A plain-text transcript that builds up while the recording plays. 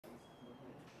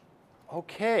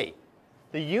Okay,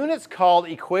 the unit's called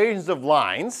equations of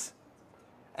lines,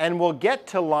 and we'll get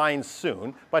to lines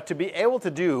soon, but to be able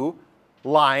to do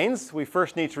lines, we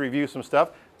first need to review some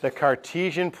stuff. The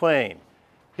Cartesian plane.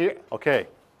 Here, okay,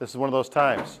 this is one of those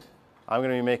times. I'm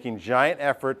going to be making giant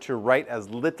effort to write as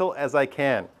little as I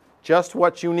can, just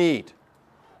what you need.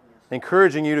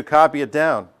 Encouraging you to copy it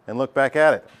down and look back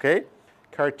at it, okay?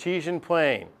 Cartesian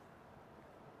plane.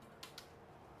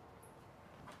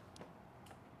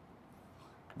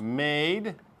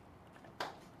 Made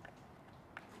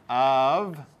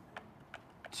of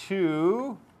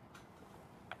two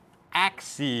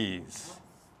axes.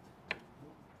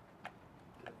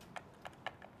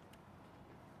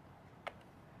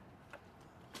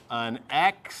 An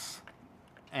x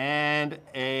and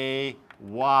a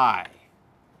y.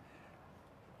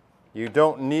 You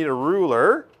don't need a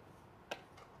ruler.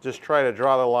 Just try to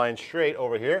draw the line straight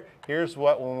over here. Here's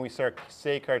what, when we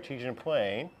say Cartesian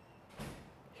plane,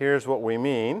 here's what we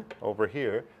mean over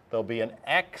here. There'll be an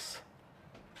x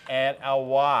and a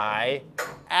y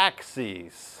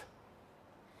axes.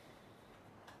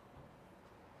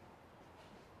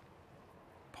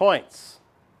 Points.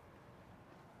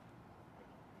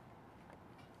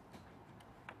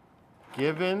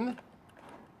 Given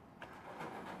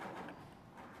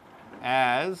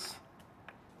as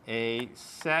a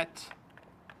set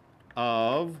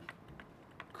of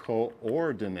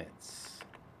coordinates.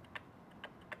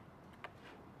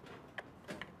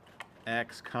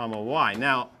 X comma y.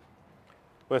 Now,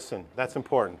 listen, that's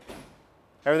important.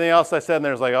 Everything else I said in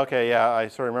there is like, okay, yeah, I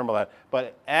sort of remember that.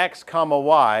 But x comma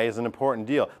y is an important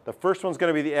deal. The first one's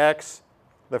going to be the x.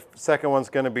 The second one's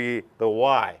going to be the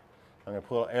y. I'm going to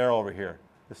put a little arrow over here.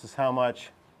 This is how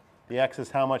much, the x is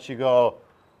how much you go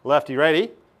lefty righty,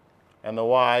 and the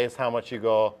y is how much you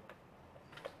go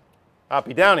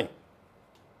uppy downy.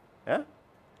 Yeah?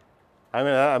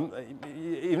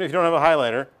 Even if you don't have a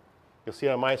highlighter, you'll see it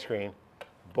on my screen.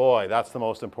 Boy, that's the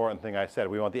most important thing I said.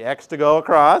 We want the x to go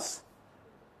across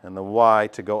and the y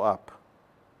to go up.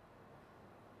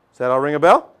 Does that all ring a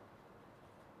bell?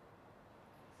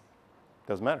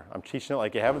 Doesn't matter. I'm teaching it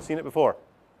like you haven't seen it before.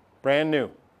 Brand new.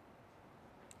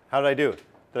 How did I do?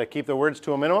 Did I keep the words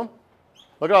to a minimum?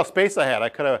 Look at all the space I had. I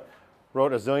could have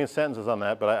wrote a zillion sentences on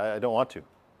that, but I don't want to.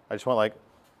 I just want like,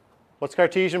 what's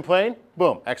Cartesian plane?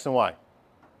 Boom, x and y.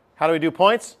 How do we do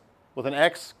points? With an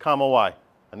x comma y.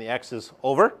 And the x is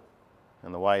over,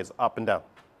 and the y is up and down.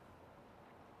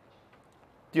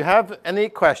 Do you have any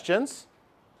questions?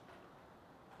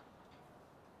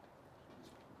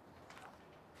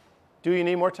 Do you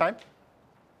need more time?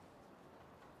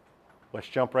 Let's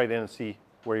jump right in and see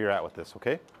where you're at with this,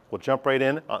 okay? We'll jump right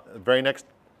in. The very next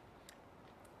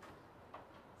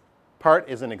part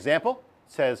is an example.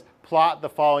 It says, plot the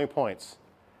following points.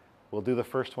 We'll do the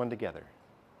first one together.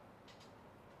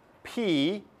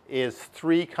 P is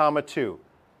 3 comma 2.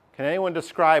 Can anyone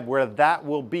describe where that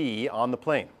will be on the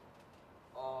plane?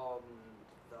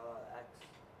 The x.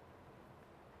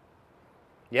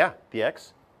 Yeah, the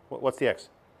x. What's the x?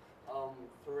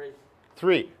 3.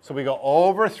 3. So we go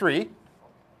over 3.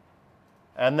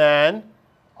 And then?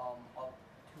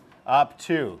 Up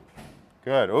 2.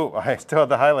 Good. Oh, I still have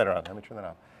the highlighter on. Let me turn that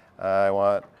off. I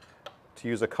want to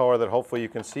use a color that hopefully you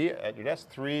can see at your desk.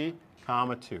 3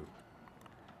 comma 2.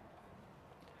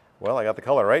 Well, I got the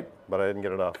color right, but I didn't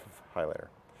get it off of highlighter.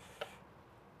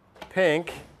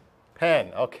 Pink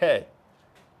pen. Okay.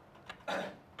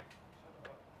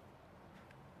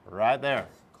 Right there.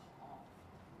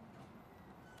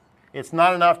 It's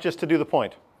not enough just to do the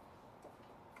point.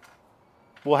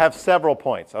 We'll have several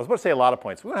points. I was about to say a lot of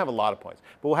points. We won't have a lot of points,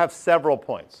 but we'll have several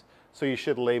points. So you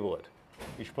should label it.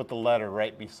 You should put the letter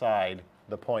right beside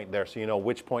the point there so you know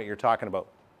which point you're talking about.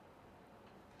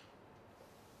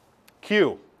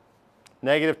 Q,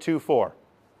 negative 2, 4.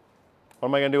 What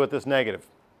am I going to do with this negative?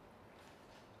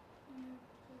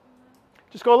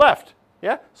 Just go left.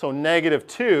 Yeah? So negative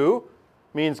 2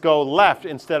 means go left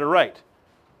instead of right.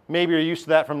 Maybe you're used to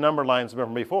that from number lines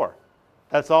from before.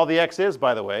 That's all the x is,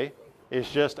 by the way, is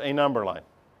just a number line.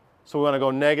 So we want to go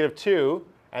negative 2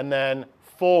 and then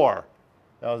 4.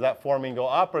 Now, does that 4 mean go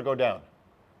up or go down?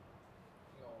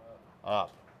 Go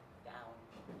Up. down.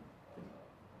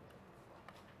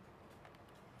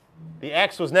 The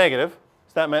x was negative,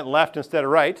 so that meant left instead of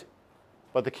right.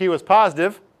 But the q was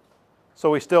positive,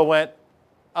 so we still went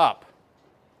up.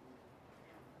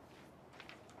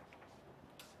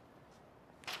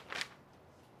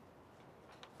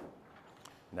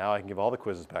 Now I can give all the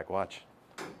quizzes back. Watch.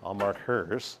 I'll mark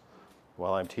hers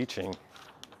while I'm teaching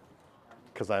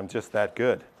because I'm just that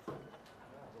good.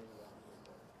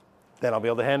 Then I'll be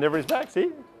able to hand everybody's back.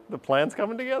 See? The plan's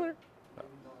coming together.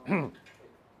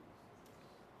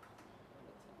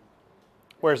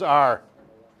 Where's R?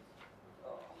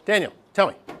 Daniel, tell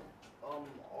me. R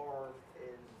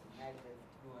is -2 and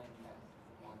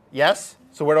 -1. Yes?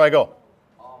 So where do I go?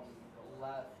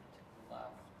 Left,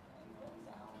 and then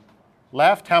down.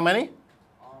 Left, how many? 2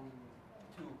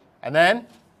 And then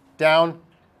down?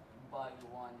 by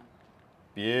 1.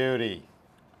 Beauty.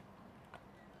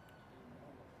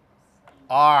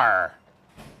 R.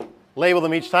 Label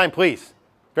them each time, please.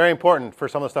 Very important for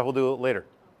some of the stuff we'll do later.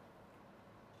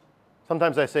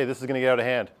 Sometimes I say this is going to get out of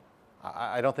hand.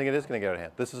 I don't think it is going to get out of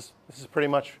hand. This is pretty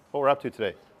much what we're up to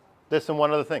today. This and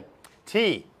one other thing.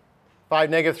 T, 5,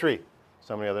 -3.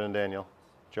 Somebody other than Daniel.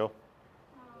 Joe?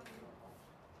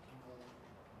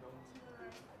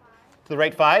 To the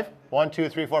right 5. 1, 2,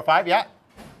 3, 4, 5. Yeah.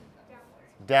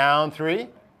 Down 3.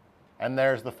 And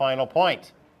there's the final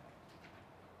point.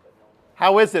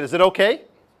 How is it? Is it okay?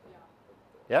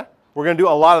 Yeah? We're going to do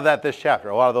a lot of that this chapter,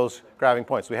 a lot of those graphing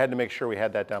points. We had to make sure we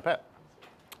had that down pat.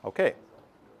 Okay.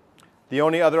 The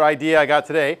only other idea I got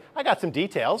today, I got some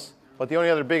details, but the only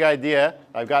other big idea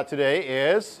I've got today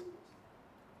is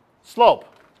slope.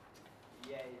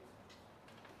 Yay.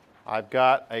 I've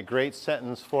got a great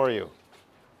sentence for you.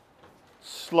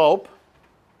 Slope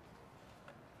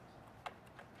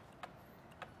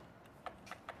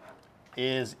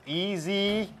is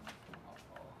easy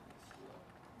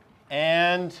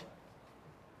and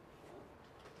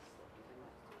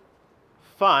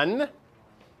fun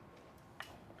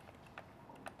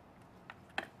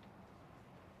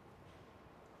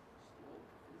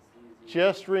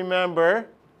just remember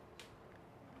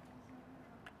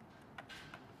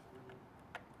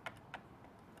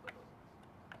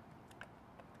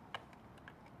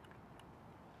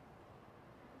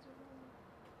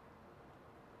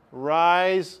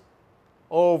rise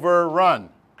over run.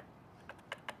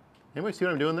 Anybody see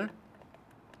what I'm doing there?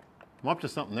 I'm up to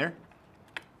something there.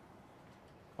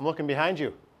 I'm looking behind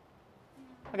you.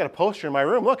 I got a poster in my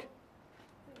room, look.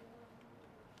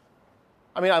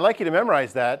 I mean, I'd like you to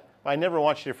memorize that, but I never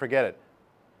want you to forget it.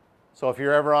 So if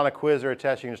you're ever on a quiz or a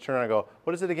test, you can just turn around and go,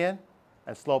 what is it again?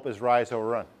 And slope is rise over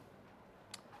run.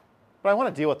 But I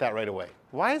want to deal with that right away.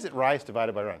 Why is it rise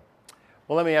divided by run?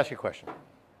 Well, let me ask you a question.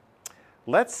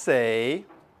 Let's say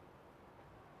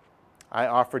I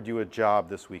offered you a job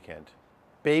this weekend,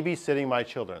 babysitting my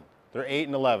children. They're 8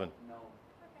 and 11. No.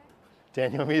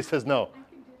 Daniel me says no. I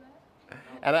can do that.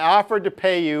 And I offered to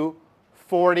pay you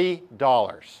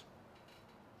 $40.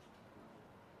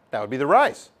 That would be the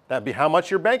rise. That would be how much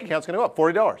your bank account's going to go up,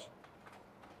 $40.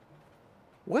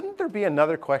 Wouldn't there be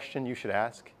another question you should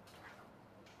ask?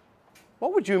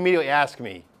 What would you immediately ask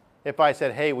me if I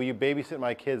said, hey, will you babysit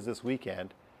my kids this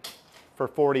weekend for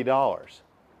 $40?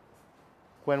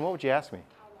 Gwen, what would you ask me?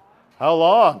 How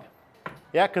long?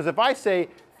 Yeah, because if I say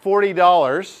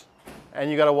 $40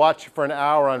 and you got to watch for an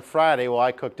hour on Friday while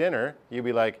I cook dinner, you'd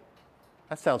be like,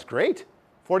 that sounds great.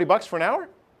 40 bucks for an hour?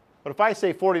 But if I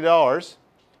say $40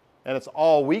 and it's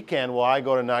all weekend while I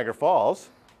go to Niagara Falls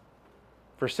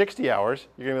for 60 hours,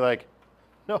 you're going to be like,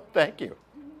 no, thank you.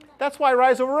 That's why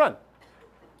rise over run.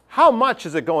 How much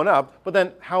is it going up, but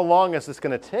then how long is this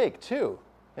going to take too?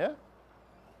 Yeah?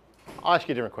 I'll ask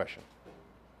you a different question.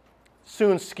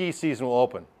 Soon ski season will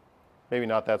open. Maybe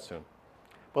not that soon.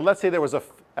 But let's say there was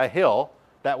a hill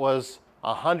that was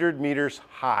 100 meters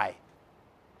high.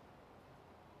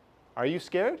 Are you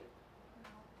scared?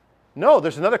 No,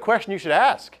 there's another question you should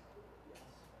ask.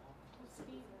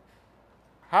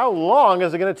 How long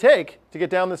is it going to take to get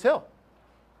down this hill?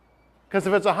 Because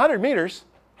if it's 100 meters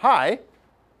high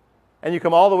and you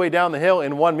come all the way down the hill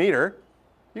in 1 meter,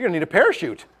 you're going to need a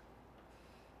parachute.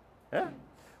 Yeah?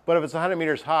 But if it's 100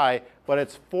 meters high, but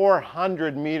it's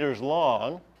 400 meters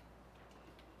long,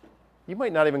 you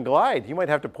might not even glide. You might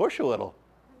have to push a little.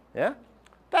 Yeah?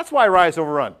 That's why rise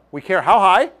over run. We care how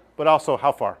high, but also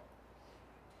how far.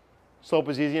 Slope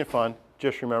is easy and fun.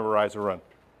 Just remember rise over run.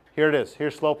 Here it is.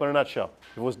 Here's slope in a nutshell.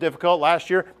 If it was difficult last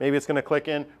year, maybe it's going to click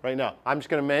in right now. I'm just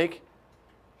going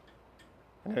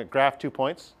to graph 2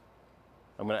 points.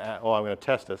 I'm going to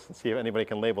test this and see if anybody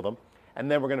can label them. And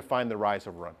then we're going to find the rise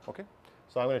over run. Okay?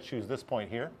 So I'm going to choose this point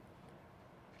here.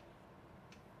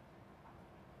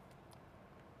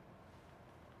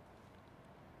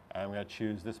 And I'm going to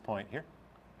choose this point here.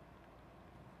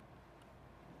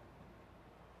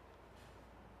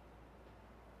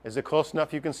 Is it close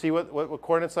enough you can see what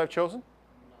coordinates I've chosen?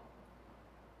 No.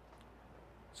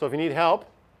 So if you need help,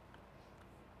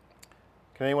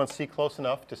 can anyone see close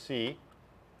enough to see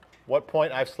what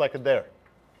point I've selected there?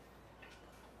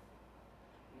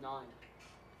 9.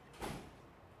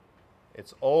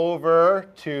 It's over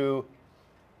to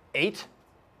 8.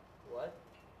 What?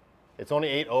 It's only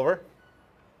 8 over.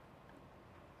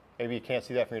 Maybe you can't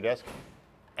see that from your desk.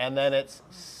 And then it's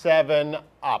 7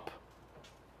 up,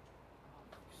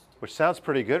 which sounds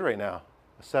pretty good right now.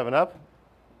 7 up.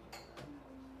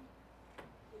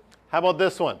 How about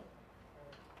this one?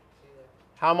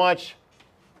 How much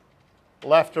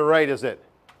left or right is it?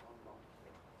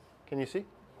 Can you see?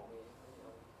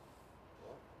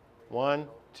 1,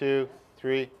 2,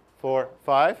 3, 4,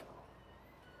 5.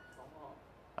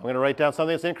 I'm going to write down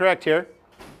something that's incorrect here.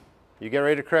 You get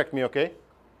ready to correct me, okay?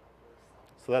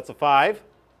 So that's a 5.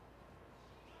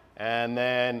 And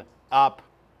then up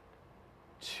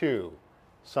 2.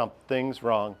 Something's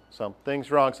wrong.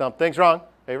 Something's wrong. Something's wrong.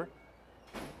 Favor?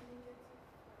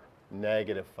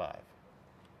 -5.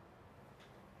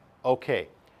 Okay.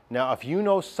 Now, if you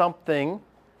know something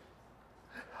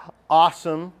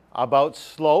awesome about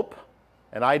slope,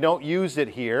 and I don't use it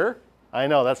here, I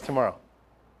know, that's tomorrow.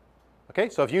 Okay,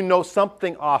 so if you know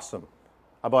something awesome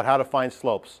about how to find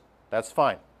slopes, that's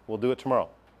fine. We'll do it tomorrow.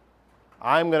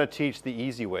 I'm going to teach the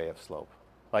easy way of slope,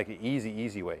 like the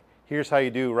easy way. Here's how you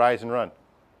do rise and run.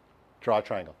 Draw a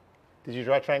triangle. Did you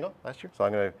draw a triangle last year?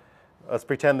 So let's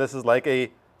pretend this is like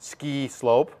a ski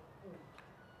slope.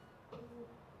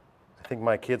 I think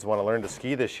my kids want to learn to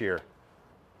ski this year.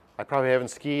 I probably haven't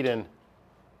skied in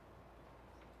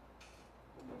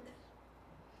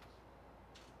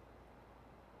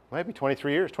might be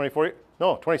 23 years, 24 years,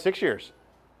 no, 26 years,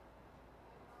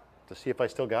 to see if I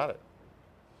still got it.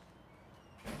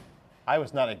 I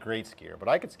was not a great skier, but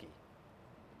I could ski.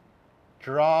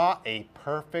 Draw a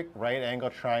perfect right angle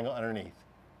triangle underneath.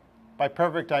 By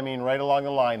perfect, I mean right along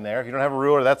the line there. If you don't have a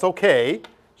ruler, that's okay.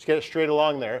 Just get it straight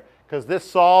along there, because this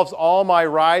solves all my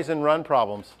rise and run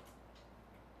problems.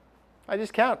 I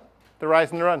just count the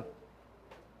rise and the run.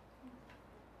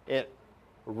 It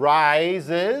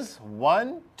rises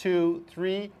 1, 2,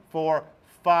 3, 4,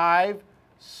 5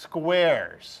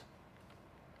 squares.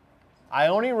 I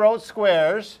only wrote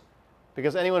squares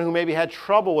because anyone who maybe had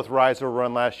trouble with rise or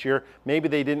run last year, maybe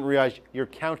they didn't realize you're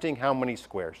counting how many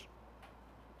squares.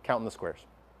 Counting the squares.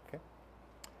 Okay.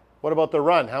 What about the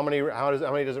run? How many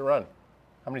does it run?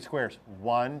 How many squares?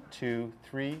 1, 2,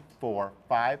 3, 4,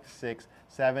 5, 6,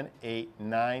 7, 8,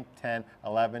 9, 10,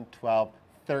 11, 12,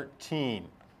 13.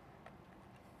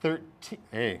 13.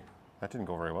 Hey, that didn't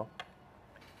go very well.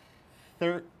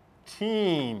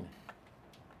 13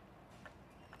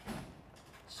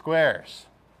 squares.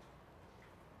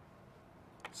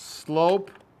 Slope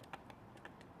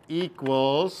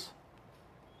equals,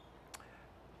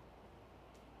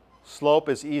 slope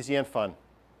is easy and fun.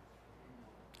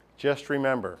 Just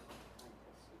remember,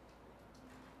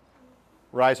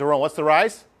 rise or run. What's the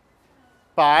rise?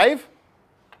 5.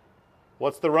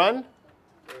 What's the run?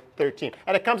 13.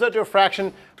 And it comes out to a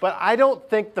fraction, but I don't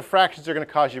think the fractions are going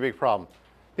to cause you a big problem.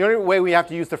 The only way we have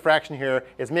to use the fraction here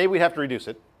is maybe we'd have to reduce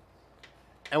it.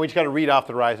 And we just got to read off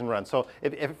the rise and run. So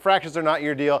if fractions are not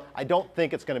your deal, I don't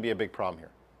think it's going to be a big problem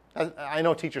here. I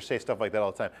know teachers say stuff like that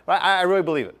all the time. But I really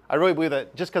believe it. I really believe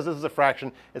that just because this is a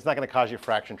fraction, it's not going to cause you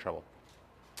fraction trouble.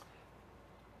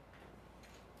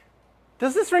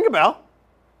 Does this ring a bell?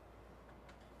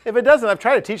 If it doesn't, I've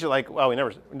tried to teach it like, well, we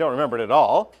don't remember it at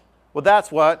all. Well,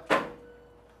 that's what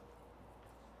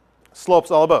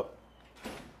slope's all about.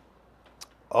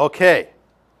 Okay,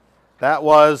 that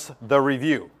was the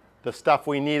review, the stuff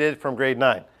we needed from grade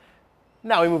 9.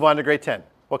 Now we move on to grade 10.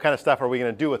 What kind of stuff are we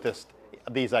going to do with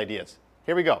these ideas?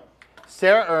 Here we go.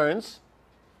 Sarah earns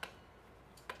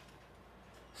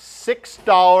 $6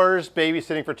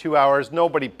 babysitting for 2 hours.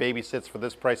 Nobody babysits for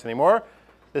this price anymore.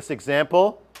 This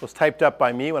example was typed up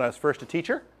by me when I was first a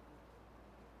teacher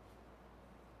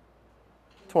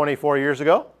 24 years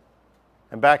ago.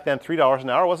 And back then, $3 an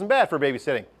hour wasn't bad for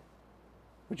babysitting.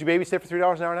 Would you babysit for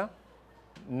 $3 an hour now?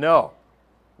 No.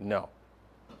 No.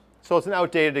 So it's an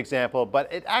outdated example,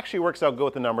 but it actually works out good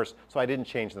with the numbers, so I didn't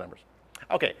change the numbers.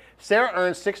 Okay, Sarah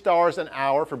earns $6 an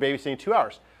hour for babysitting 2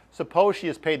 hours. Suppose she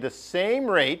is paid the same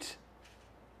rate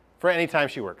for any time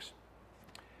she works.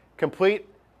 Complete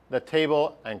the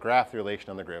table and graph the relation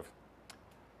on the grid.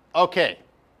 Okay,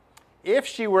 if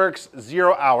she works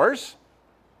 0 hours,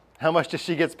 how much does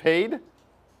she get paid?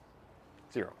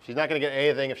 0. She's not going to get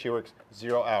anything if she works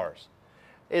 0 hours.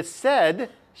 It said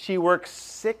she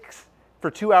works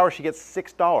for 2 hours, she gets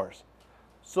 $6.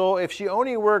 So if she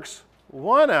only works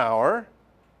 1 hour,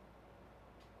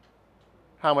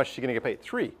 how much is she going to get paid?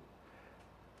 3.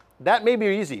 That may be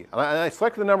easy. And I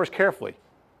selected the numbers carefully,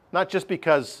 not just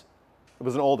because it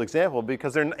was an old example,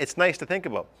 because it's nice to think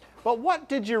about. But what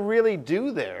did you really do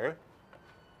there?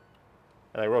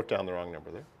 And I wrote down the wrong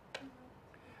number there.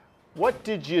 What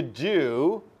did you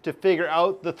do to figure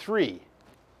out the 3?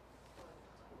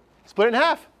 Split it in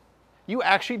half. You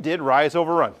actually did rise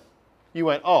over run. You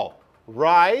went, oh,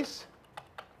 rise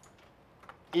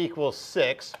equals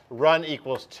 6, run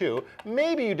equals 2.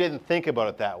 Maybe you didn't think about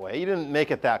it that way. You didn't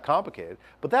make it that complicated.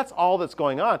 But that's all that's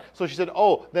going on. So she said,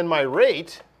 oh, then my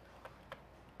rate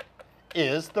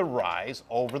is the rise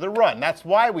over the run. That's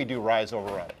why we do rise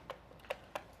over run,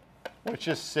 which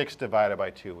is 6 divided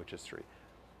by 2, which is 3.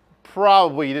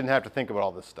 Probably you didn't have to think about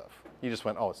all this stuff. You just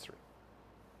went, oh, it's 3.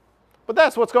 But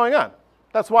that's what's going on.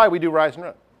 That's why we do rise and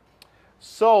run.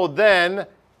 So then,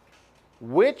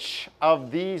 which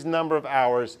of these number of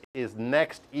hours is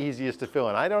next easiest to fill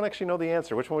in? I don't actually know the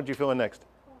answer. Which one would you fill in next?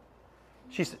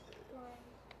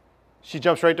 She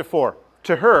jumps right to 4.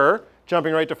 To her,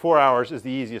 jumping right to 4 hours is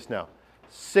the easiest now.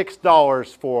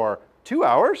 $6 for 2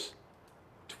 hours,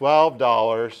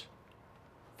 $12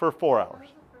 for 4 hours.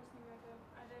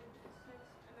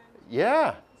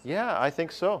 Yeah, I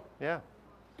think so, yeah.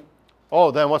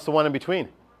 Oh, then what's the one in between?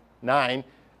 9,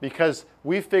 because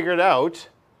we figured out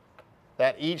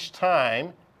that each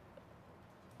time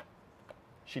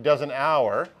she does an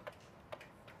hour,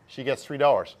 she gets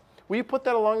 $3. Will you put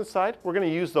that along the side? We're going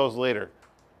to use those later.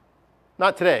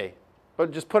 Not today,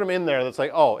 but just put them in there. That's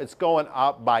like, oh, it's going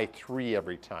up by 3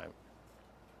 every time.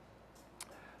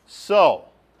 So,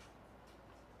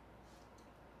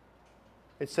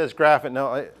 it says graph it.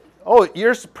 No, oh,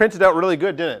 yours printed out really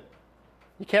good, didn't it?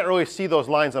 You can't really see those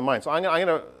lines on mine. So I'm going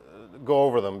to go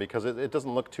over them because it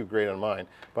doesn't look too great on mine.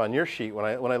 But on your sheet, when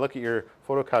I look at your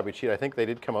photocopied sheet, I think they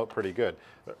did come out pretty good.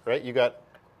 Right? You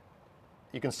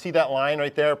can see that line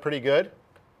right there pretty good.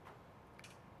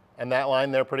 And that line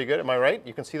there pretty good. Am I right?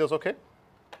 You can see those okay?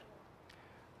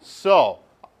 So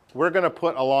we're going to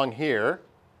put along here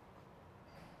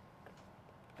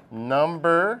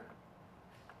number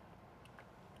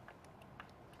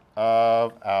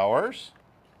of hours.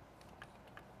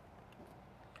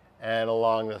 And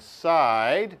along the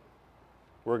side,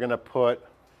 we're going to put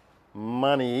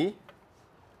money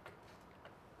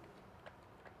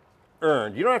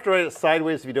earned. You don't have to write it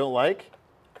sideways if you don't like.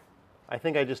 I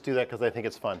think I just do that because I think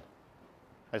it's fun.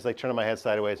 I just like turning my head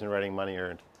sideways and writing money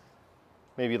earned.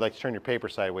 Maybe you'd like to turn your paper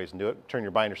sideways and do it. Turn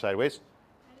your binder sideways.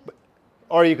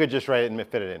 Or you could just write it and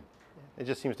fit it in. It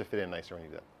just seems to fit in nicer when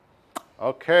you do that.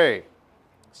 Okay.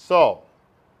 So,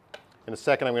 in a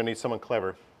second, I'm going to need someone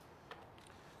clever.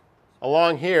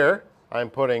 Along here, I'm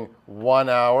putting 1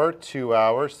 hour, 2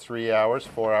 hours, 3 hours,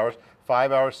 4 hours,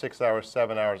 5 hours, 6 hours,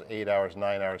 7 hours, 8 hours,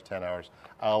 9 hours, 10 hours,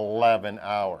 11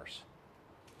 hours.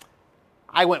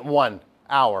 I went 1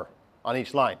 hour on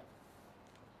each line.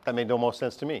 That made no most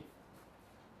sense to me.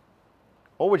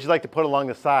 What would you like to put along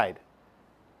the side?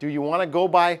 Do you want to go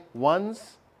by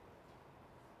ones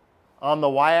on the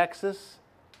y-axis,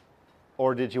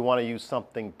 or did you want to use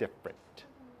something different?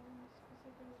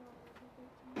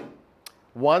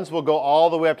 Ones will go all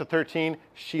the way up to 13.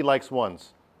 She likes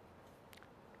ones.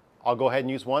 I'll go ahead and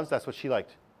use ones. That's what she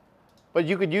liked. But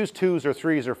you could use 2s or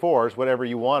 3s or 4s, whatever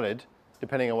you wanted,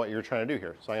 depending on what you're trying to do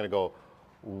here. So I'm going to go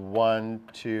 1,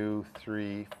 2,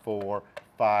 3, 4,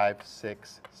 5,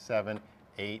 6, 7,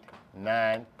 8,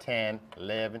 9, 10,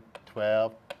 11,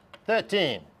 12,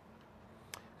 13.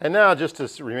 And now, just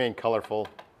to remain colorful,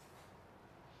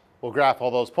 we'll graph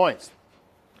all those points.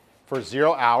 For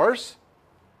 0 hours,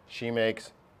 she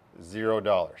makes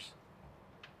 $0.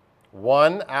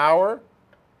 1 hour,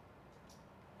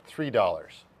 $3.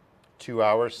 2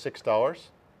 hours, $6.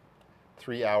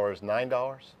 3 hours,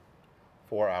 $9.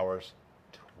 4 hours,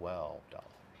 $12.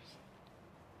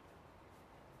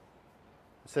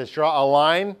 It says draw a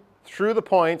line through the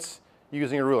points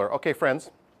using a ruler. Okay,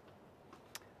 friends,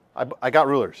 I got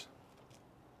rulers.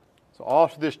 So all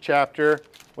through this chapter,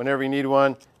 whenever you need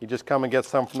one, you just come and get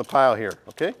some from the pile here,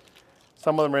 okay?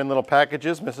 Some of them are in little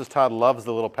packages. Mrs. Todd loves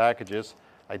the little packages.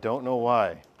 I don't know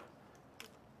why,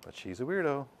 but she's a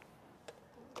weirdo.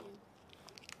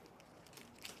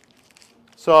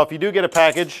 So if you do get a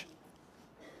package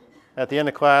at the end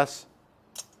of class,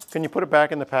 can you put it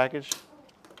back in the package?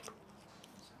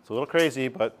 It's a little crazy,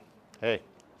 but hey,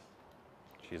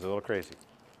 she's a little crazy.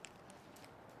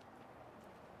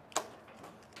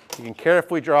 You can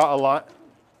carefully draw a line.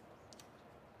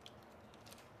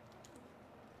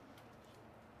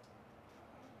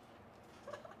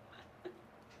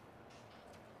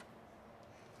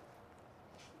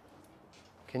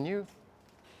 Can you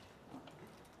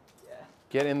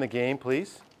get in the game,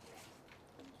 please?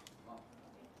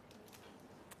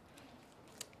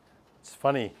 It's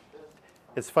funny.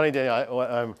 It's funny, Daniel,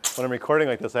 when I'm recording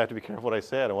like this, I have to be careful what I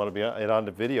say. I don't want to be on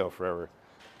the video forever.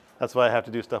 That's why I have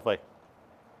to do stuff like,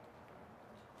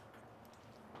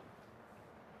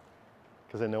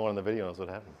 because then no one on the video knows what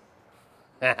happened.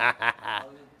 I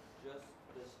was just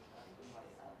distracted by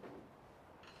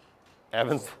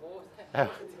Evan. Evan's, What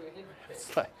was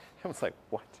that? Evan's like,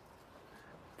 what?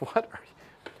 What are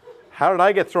you? How did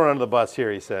I get thrown under the bus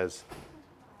here, he says.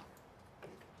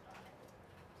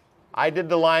 I did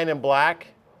the line in black.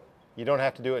 You don't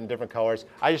have to do it in different colors.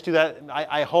 I just do that.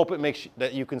 I hope it makes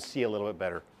that you can see a little bit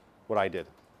better what I did.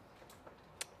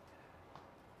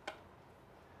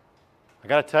 I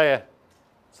got to tell you,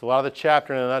 it's a lot of the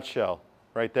chapter in a nutshell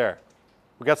right there.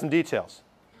 We got some details.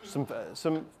 Some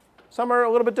are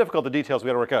a little bit difficult, the details we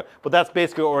got to work out. But that's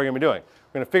basically what we're going to be doing.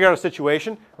 We're going to figure out a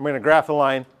situation, and we're going to graph the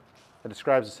line that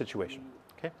describes the situation.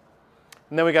 Okay?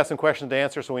 And then we got some questions to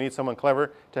answer, so we need someone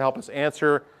clever to help us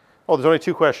answer. Oh, there's only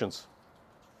 2 questions.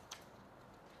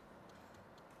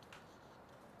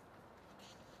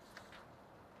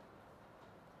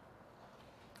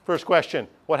 First question,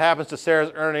 what happens to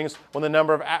Sarah's earnings when the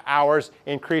number of hours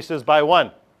increases by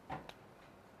 1?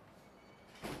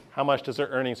 How much does her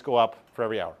earnings go up for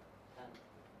every hour? 10.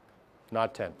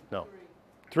 Not 10, no.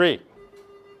 3.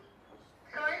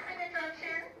 Sorry for the interruption.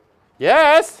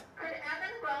 Yes? Could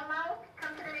Evan Romo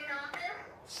come to the main office?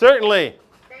 Certainly.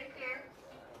 Thank you.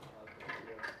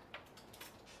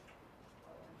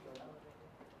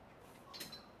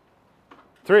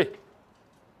 3.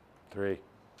 3.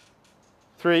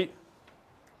 3.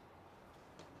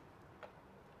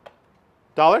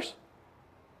 Dollars?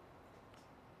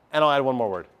 And I'll add one more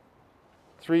word.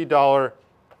 $3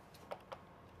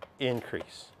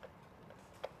 increase.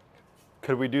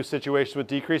 Could we do situations with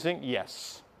decreasing?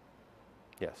 Yes.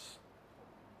 Yes.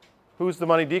 Who's the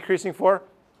money decreasing for?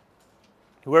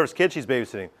 Whoever's kid she's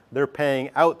babysitting. They're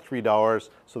paying out $3,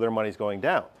 so their money's going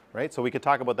down, right? So we could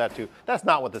talk about that too. That's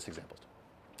not what this example is.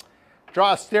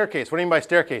 Draw a staircase. What do you mean by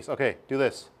staircase? Okay, do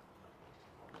this.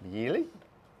 Really?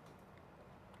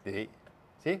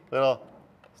 See? Little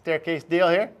staircase deal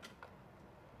here.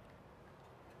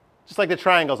 Just like the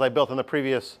triangles I built in the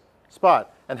previous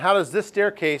spot. And how does this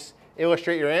staircase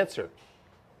illustrate your answer?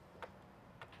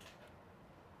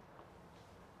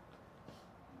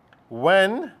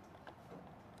 When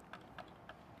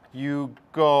you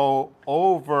go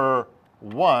over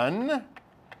 1,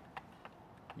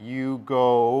 you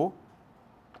go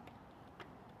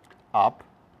up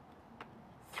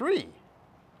 3.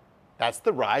 That's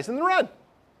the rise and the run.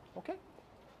 Okay?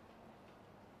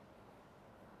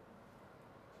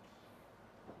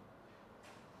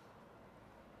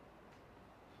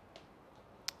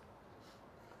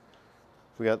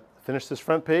 We got finish this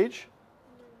front page.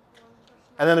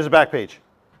 And then there's a back page.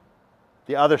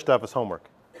 The other stuff is homework.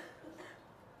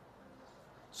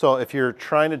 So if you're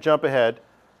trying to jump ahead,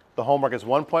 the homework is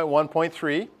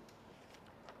 1.1.3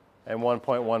 and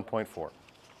 1.1.4.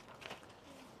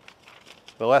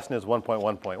 The lesson is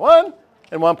 1.1.1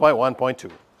 and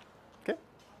 1.1.2. Okay?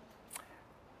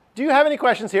 Do you have any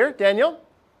questions here, Daniel?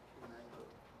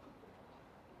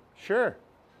 Sure.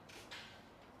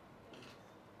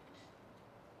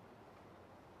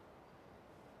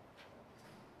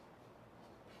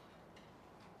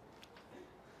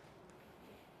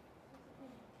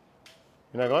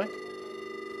 You're not going?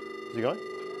 Is he going?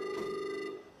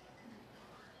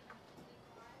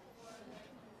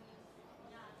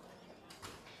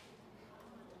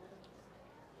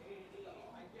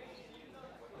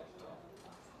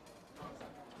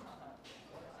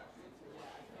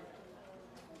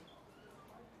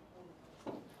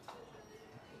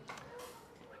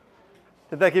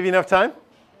 Did that give you enough time?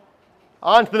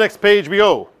 On to the next page we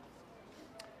go.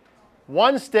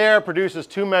 One stair produces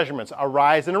 2 measurements, a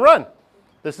rise and a run.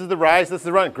 This is the rise, this is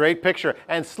the run. Great picture.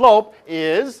 And slope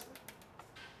is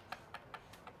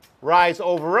rise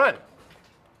over run.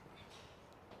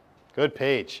 Good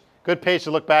page. Good page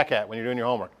to look back at when you're doing your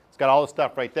homework. It's got all the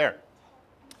stuff right there.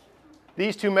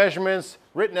 These 2 measurements,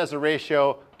 written as a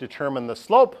ratio, determine the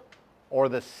slope or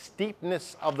the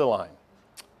steepness of the line.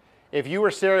 If you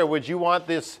were Sarah, would you want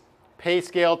this pay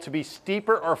scale to be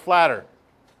steeper or flatter?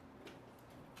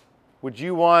 Would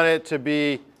you want it to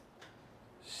be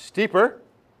steeper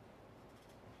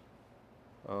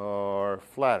or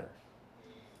flatter?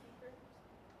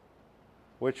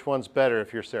 Which one's better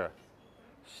if you're Sarah?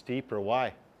 Steeper,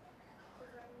 why?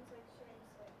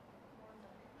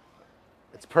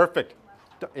 It's perfect.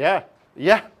 Yeah.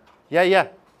 Let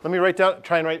me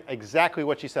try and write exactly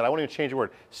what she said. I won't even change a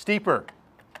word. Steeper.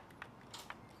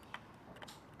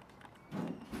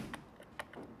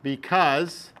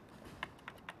 Because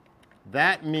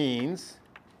that means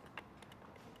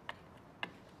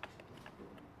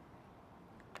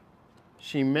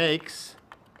she makes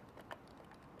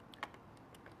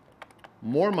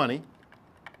more money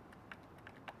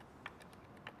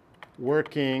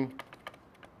working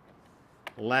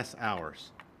less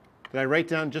hours. Did I write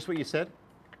down just what you said?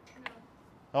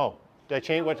 No. Oh, did I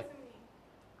change what? That wasn't me.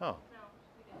 Oh. No,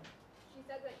 she didn't. She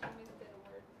said that you missed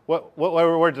a word.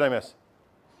 What word did I miss?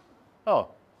 Oh.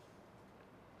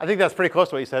 I think that's pretty close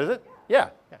to what you said, is it? Yeah.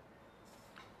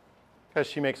 Because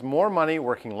she makes more money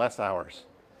working less hours.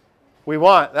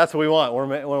 That's what we want when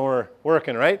we're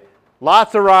working, right?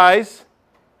 Lots of rise,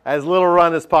 as little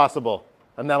run as possible.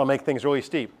 And that'll make things really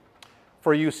steep.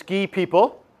 For you ski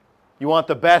people, you want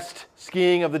the best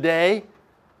skiing of the day,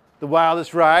 the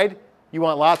wildest ride. You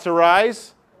want lots of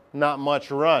rise, not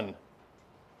much run.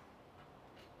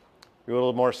 You're a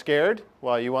little more scared?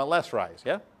 Well, you want less rise,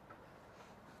 yeah?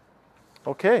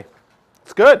 Okay.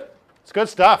 It's good. It's good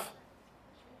stuff.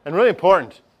 And really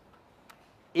important.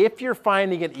 If you're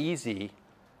finding it easy,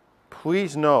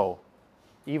 please know,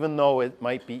 even though it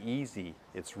might be easy,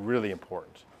 it's really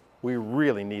important. We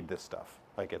really need this stuff.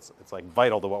 Like it's like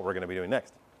vital to what we're going to be doing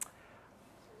next.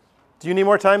 Do you need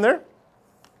more time there?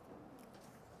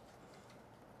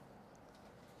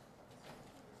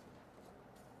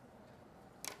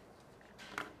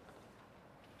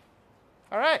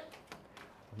 All right.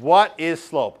 What is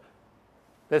slope?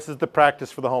 This is the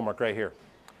practice for the homework right here.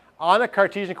 On a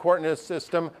Cartesian coordinate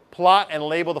system, plot and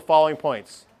label the following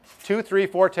points. 2, 3,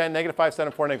 4, 10, negative 5,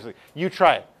 7, 4, negative 6. You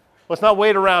try it. Let's not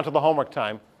wait around till the homework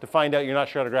time to find out you're not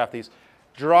sure how to graph these.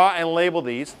 Draw and label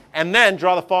these, and then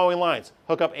draw the following lines.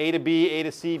 Hook up A to B, A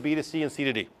to C, B to C, and C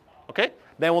to D. Okay?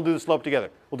 Then we'll do the slope together.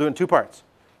 We'll do it in 2 parts.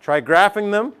 Try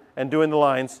graphing them and doing the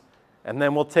lines, and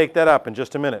then we'll take that up in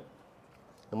just a minute.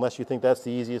 Unless you think that's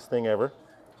the easiest thing ever,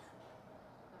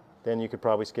 then you could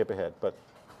probably skip ahead. But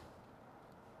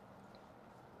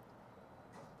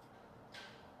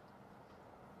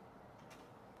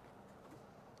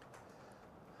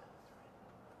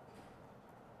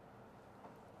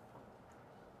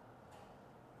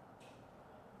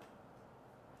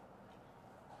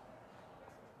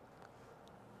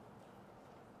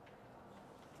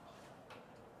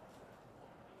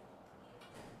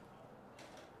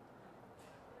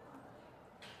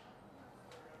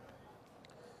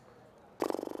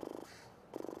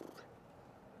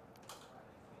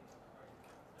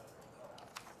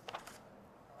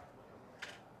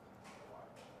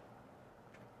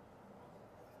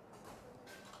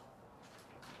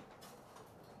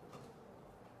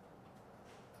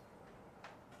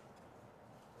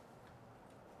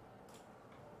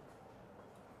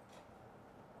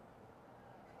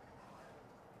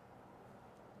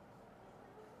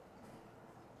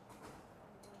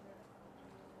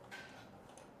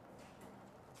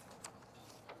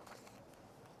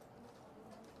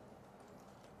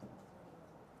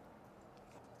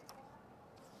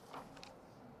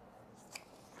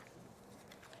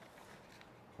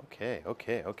okay. Oh,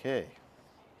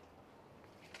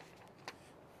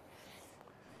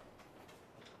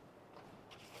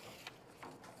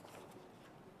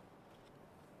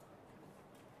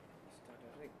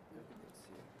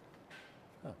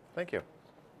 thank you.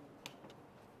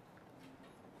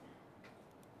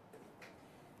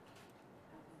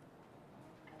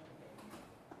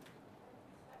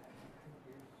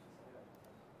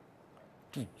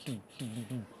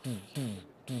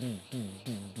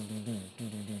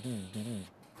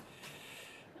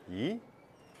 E,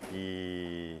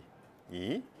 E,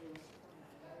 E.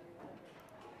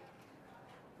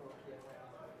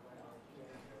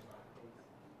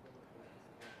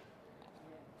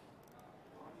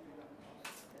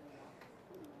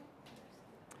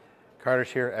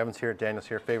 Carter's here, Evan's here, Daniel's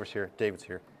here, Favor's here, David's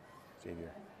here,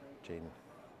 Xavier, Jaden.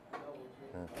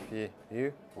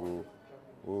 You, ooh,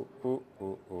 ooh, ooh,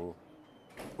 ooh, ooh,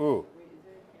 ooh.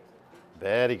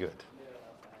 Very good.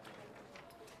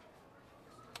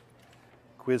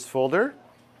 Quiz folder.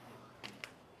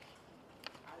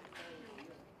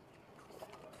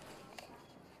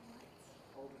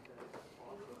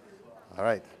 All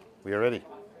right, we are ready.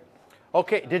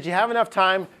 Okay, did you have enough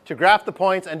time to graph the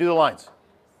points and do the lines?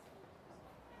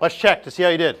 Let's check to see how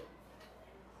you did.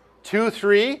 2,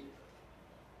 3,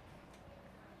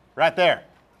 right there.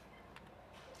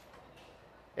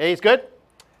 A is good.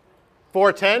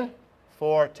 4, 10,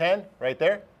 4, 10, right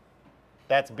there.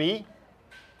 That's B.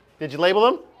 Did you label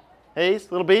them?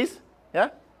 A's, little b's, yeah?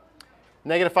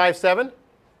 Negative 5, 7,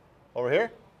 over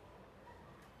here.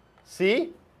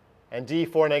 C, and D,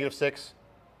 4, negative 6,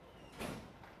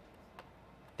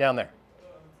 down there.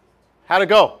 How'd it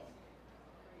go?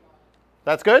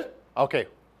 That's good? Okay,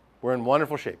 we're in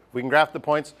wonderful shape. We can graph the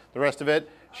points. The rest of it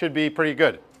should be pretty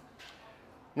good.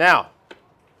 Now,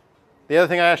 the other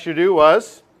thing I asked you to do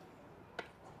was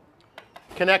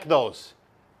connect those.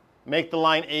 Make the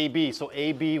line AB. So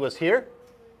AB was here.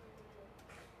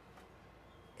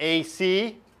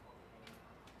 AC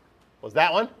was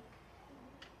that one.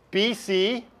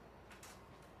 BC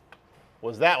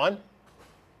was that one.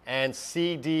 And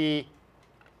CD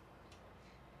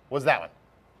was that one.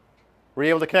 Were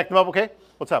you able to connect them up okay?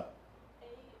 What's up? A,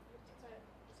 it's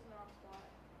in the wrong spot.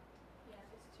 Yeah,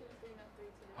 it's 2, 3, not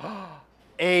 3,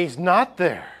 2. A's not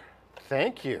there.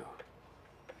 Thank you.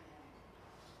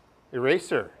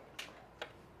 Eraser.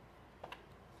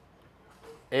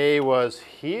 A was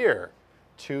here.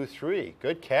 2, 3.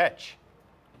 Good catch.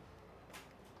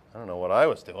 I don't know what I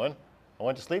was doing. I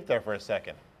went to sleep there for a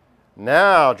second.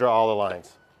 Now draw all the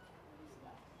lines.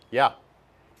 Yeah.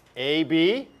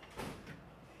 AB,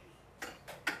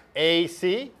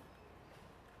 AC,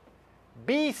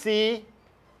 BC,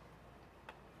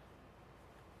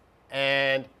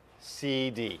 and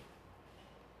CD.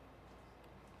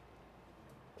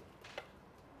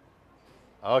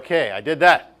 Okay, I did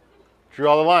that. Drew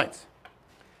all the lines.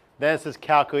 Then it says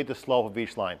calculate the slope of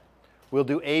each line. We'll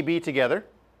do AB together.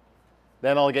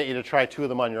 Then I'll get you to try 2 of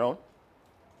them on your own.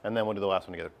 And then we'll do the last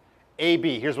one together.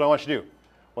 AB, here's what I want you to do.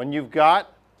 When you've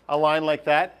got a line like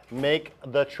that, make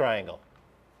the triangle.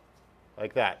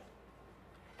 Like that.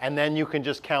 And then you can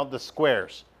just count the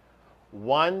squares.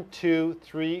 1, 2,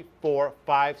 3, 4,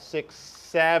 5, 6,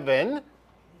 7.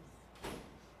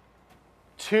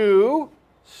 2,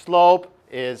 slope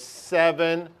is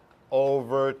 7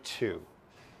 over 2.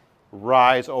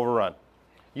 Rise over run.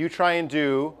 You try and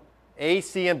do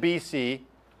AC and BC,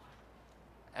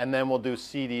 and then we'll do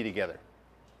CD together.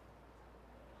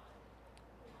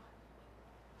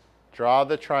 Draw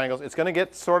the triangles. It's going to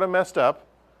get sort of messed up,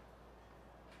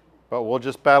 but we'll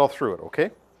just battle through it,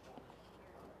 okay?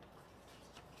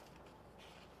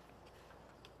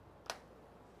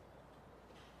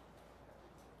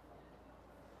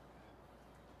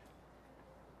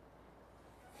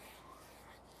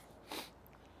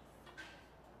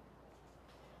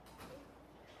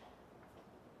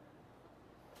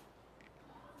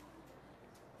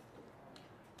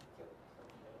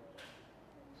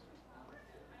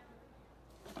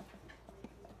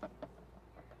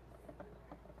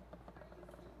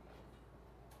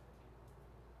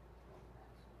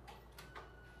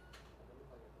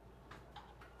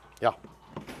 Yeah.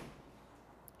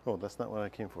 Oh, that's not what I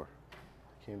came for.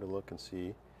 I came to look and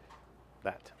see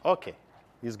that. Okay,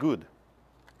 is good.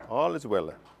 All is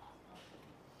well.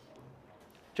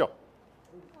 Joe.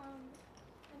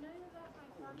 I know that my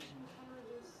fraction can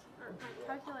reduce, or my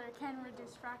calculator can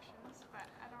reduce fractions, but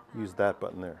I don't know. Use that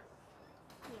button there.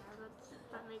 Yeah,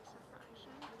 that makes a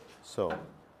fraction. So,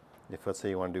 if let's say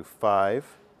you want to do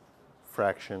 5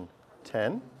 fraction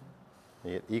 10,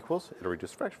 you get equals, it'll reduce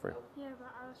the fraction for you. Yeah,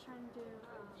 but I was trying to do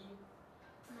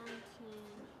 19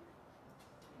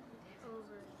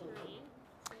 over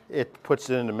 3. It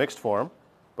puts it into mixed form,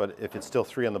 but if it's still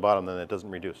 3 on the bottom, then it doesn't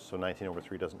reduce. So 19 over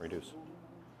 3 doesn't reduce.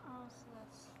 Oh, so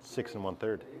that's 6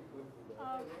 1/3. okay.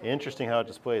 Interesting how it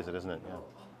displays it, isn't it? Yeah.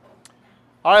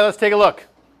 All right, let's take a look.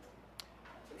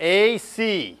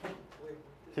 AC.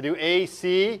 To do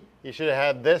AC, you should have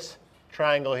had this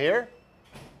triangle here.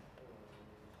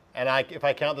 And if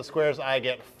I count the squares, I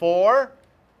get 4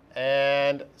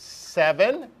 and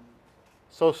 7.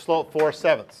 So slope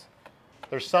 4/7.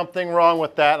 There's something wrong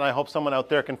with that, and I hope someone out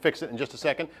there can fix it in just a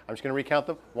second. I'm just going to recount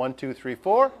them. 1, 2, 3,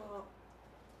 4.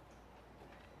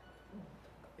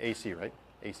 AC, right?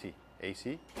 AC.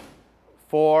 AC.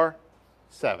 4,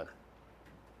 7.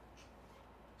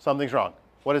 Something's wrong.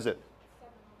 What is it?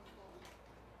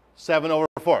 7 over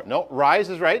 4. No, rise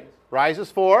is right. Rise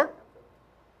is 4.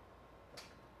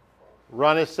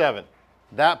 Run is 7.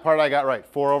 That part I got right.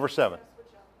 4 over 7.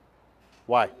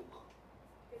 Why?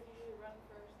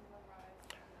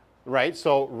 Right,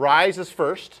 so rise is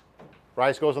first.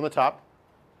 Rise goes on the top.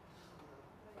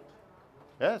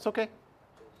 Yeah, it's okay.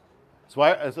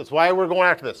 That's why we're going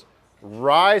after this.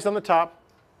 Rise on the top,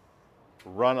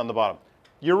 run on the bottom.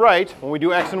 You're right, when we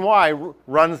do X and Y,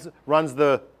 runs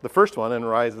the first one and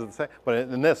rise is the second. But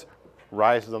in this,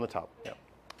 rise is on the top. Yeah,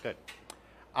 good.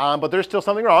 But there's still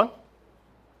something wrong.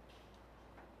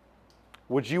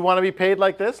 Would you want to be paid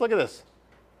like this? Look at this.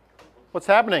 What's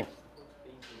happening?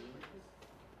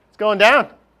 It's going down.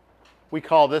 We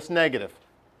call this negative.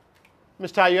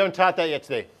 Ms. Ty, you haven't taught that yet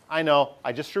today. I know.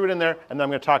 I just threw it in there, and then I'm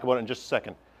going to talk about it in just a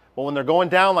second. But when they're going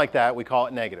down like that, we call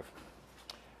it negative.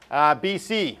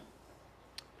 BC.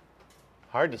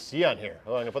 Hard to see on here.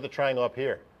 Oh, I'm going to put the triangle up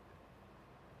here.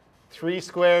 3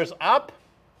 squares up,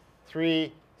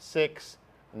 3, 6,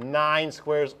 9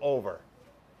 squares over.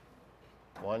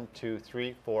 1, 2,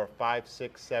 3, 4, 5,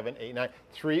 6, 7, 8, 9.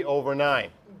 3 over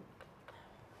 9.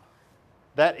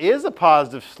 That is a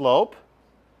positive slope,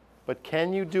 But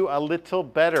can you do a little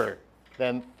better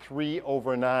than 3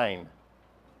 over 9?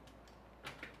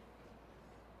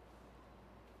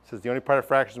 This is the only part of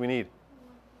fractions we need.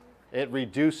 It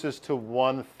reduces to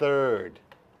 1/3.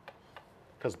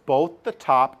 Because both the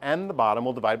top and the bottom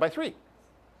will divide by 3.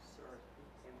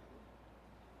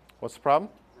 What's the problem?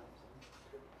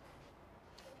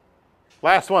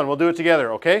 Last one. We'll do it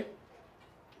together, okay?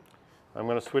 I'm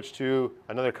going to switch to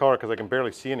another color because I can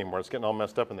barely see anymore. It's getting all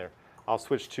messed up in there. I'll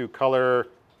switch to color.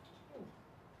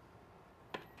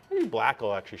 Maybe black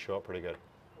will actually show up pretty good.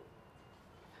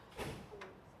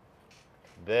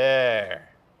 There.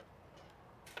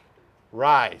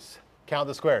 Rise. Count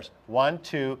the squares. 1,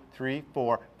 2, 3,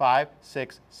 4, 5,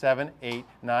 6, 7, 8,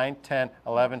 9, 10,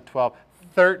 11, 12,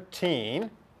 13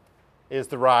 is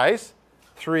the rise.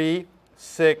 3,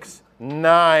 6,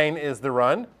 9 is the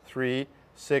run. 3,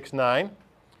 6, 9.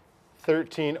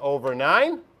 13 over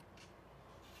 9.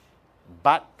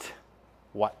 But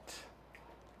what?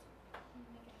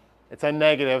 It's a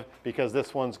negative because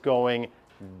this one's going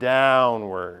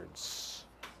downwards.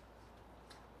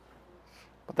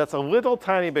 But that's a little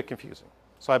tiny bit confusing.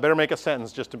 So I better make a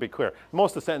sentence just to be clear.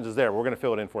 Most of the sentence is there. We're going to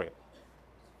fill it in for you.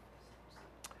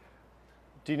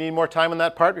 Do you need more time on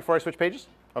that part before I switch pages?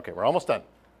 Okay, we're almost done.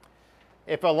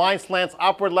 If a line slants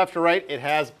upward, left, or right, it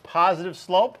has positive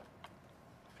slope.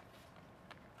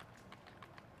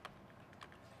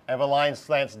 If a line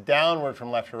slants downward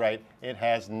from left to right, it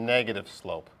has negative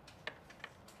slope.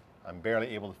 I'm barely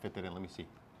able to fit that in. Let me see.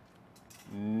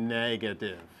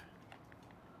 Negative.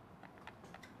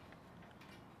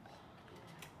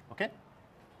 Okay?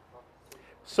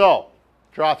 So,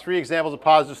 draw 3 examples of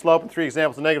positive slope and 3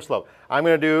 examples of negative slope. I'm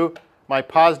going to do my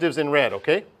positives in red,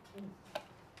 okay?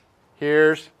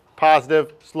 Here's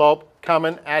positive slope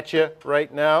coming at you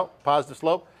right now. Positive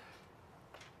slope.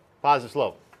 Positive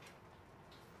slope.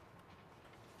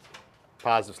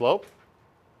 Positive slope.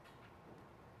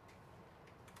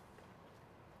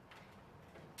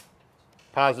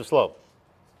 Positive slope.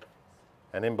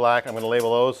 And in black, I'm going to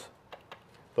label those.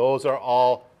 Those are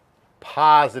all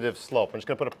positive slope. I'm just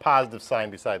going to put a positive sign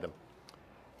beside them.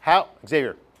 How,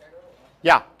 Xavier?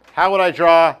 Yeah. How would I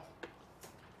draw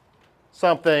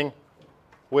something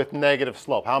with negative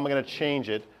slope? How am I going to change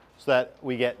it so that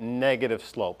we get negative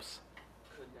slopes?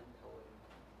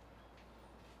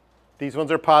 These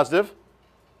ones are positive.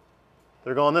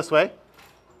 They're going this way.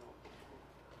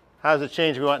 How does it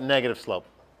change if we want negative slope?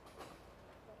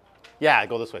 Yeah,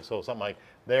 go this way. So something like,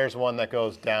 there's one that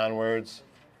goes downwards.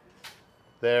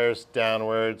 There's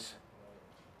downwards.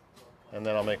 And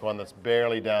then I'll make one that's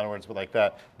barely downwards, but like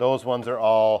that. Those ones are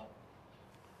all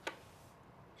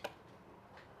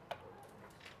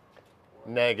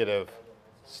negative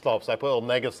slopes. I put little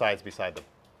negative sides beside them.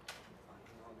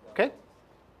 Okay?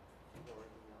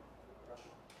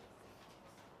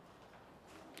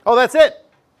 Oh, that's it.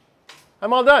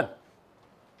 I'm all done.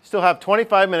 Still have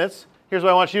 25 minutes. Here's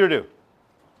what I want you to do.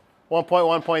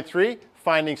 1.1.3,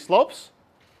 finding slopes.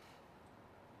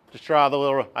 Just draw the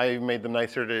little, I made them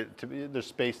nicer to be, there's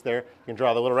space there. You can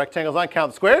draw the little rectangles on,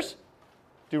 count the squares.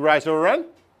 Do rise over run.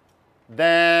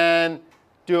 Then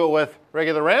do it with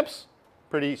regular ramps.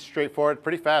 Pretty straightforward,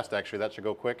 pretty fast actually. That should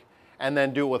go quick. And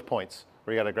then do it with points,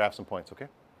 where you got to graph some points, okay?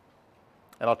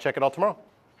 And I'll check it all tomorrow.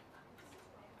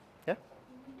 Yeah?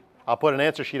 I'll put an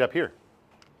answer sheet up here.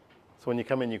 So when you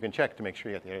come in, you can check to make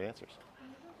sure you get the right answers.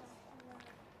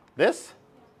 This?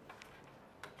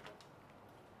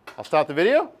 I'll stop the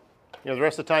video. You have the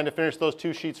rest of the time to finish those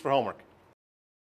 2 sheets for homework.